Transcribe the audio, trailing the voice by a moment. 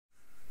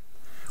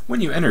When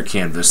you enter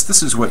Canvas,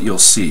 this is what you'll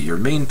see. Your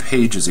main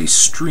page is a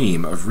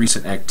stream of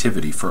recent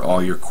activity for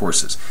all your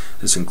courses.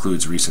 This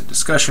includes recent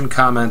discussion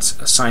comments,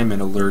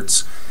 assignment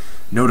alerts,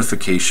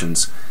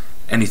 notifications,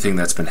 anything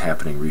that's been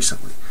happening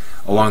recently.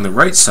 Along the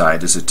right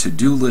side is a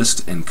to-do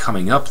list and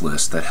coming up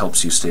list that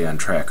helps you stay on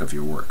track of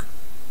your work.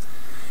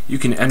 You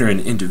can enter an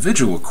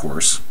individual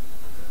course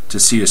to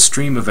see a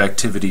stream of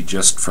activity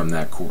just from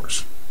that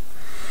course.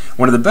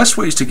 One of the best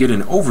ways to get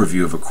an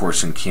overview of a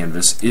course in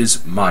Canvas is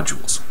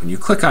modules. When you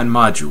click on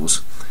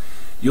modules,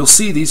 you'll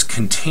see these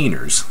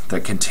containers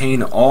that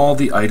contain all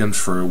the items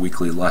for a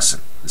weekly lesson.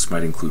 This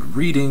might include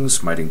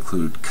readings, might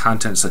include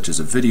content such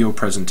as a video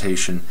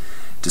presentation,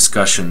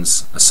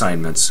 discussions,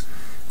 assignments,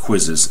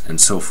 quizzes,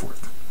 and so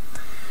forth.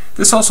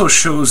 This also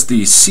shows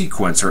the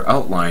sequence or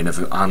outline of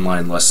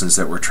online lessons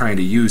that we're trying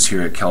to use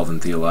here at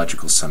Calvin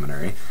Theological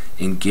Seminary.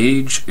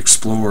 Engage,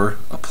 explore,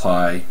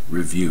 apply,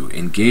 review.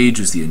 Engage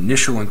is the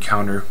initial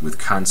encounter with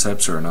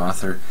concepts or an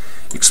author.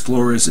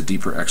 Explore is a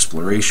deeper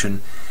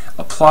exploration.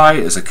 Apply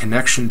is a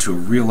connection to a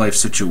real-life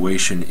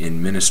situation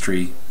in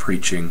ministry,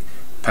 preaching,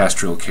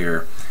 pastoral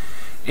care.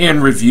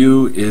 And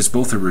review is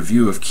both a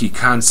review of key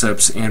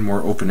concepts and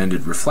more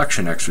open-ended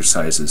reflection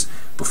exercises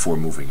before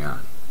moving on.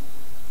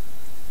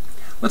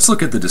 Let's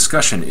look at the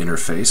discussion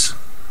interface.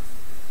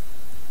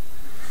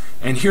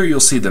 And here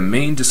you'll see the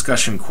main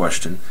discussion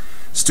question,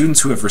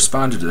 students who have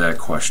responded to that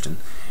question,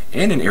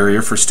 and an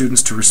area for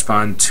students to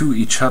respond to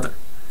each other.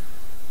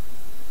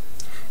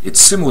 It's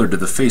similar to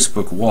the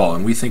Facebook wall,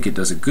 and we think it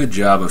does a good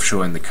job of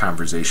showing the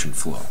conversation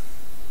flow.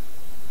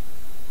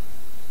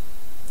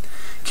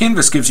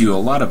 Canvas gives you a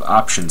lot of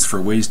options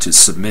for ways to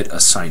submit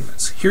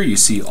assignments. Here you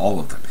see all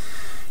of them.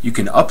 You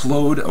can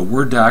upload a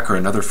Word doc or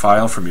another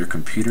file from your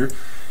computer.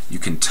 You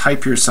can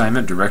type your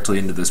assignment directly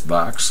into this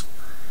box.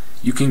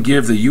 You can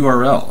give the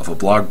URL of a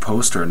blog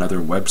post or another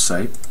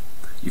website.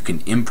 You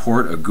can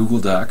import a Google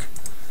Doc.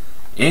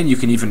 And you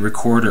can even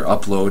record or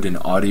upload an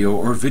audio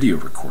or video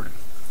recording.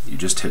 You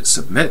just hit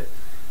submit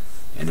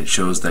and it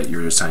shows that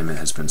your assignment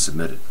has been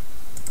submitted.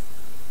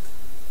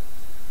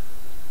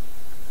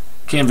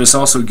 Canvas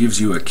also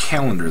gives you a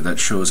calendar that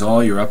shows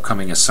all your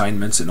upcoming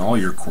assignments in all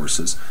your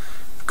courses,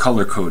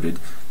 color-coded,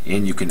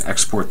 and you can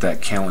export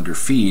that calendar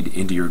feed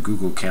into your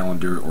Google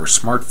Calendar or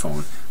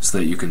smartphone so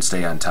that you can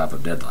stay on top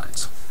of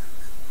deadlines.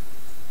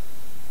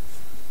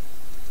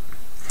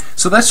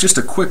 So that's just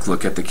a quick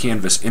look at the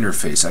Canvas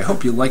interface. I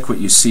hope you like what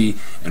you see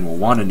and will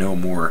want to know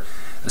more,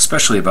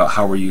 especially about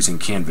how we're using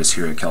Canvas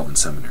here at Calvin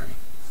Seminary.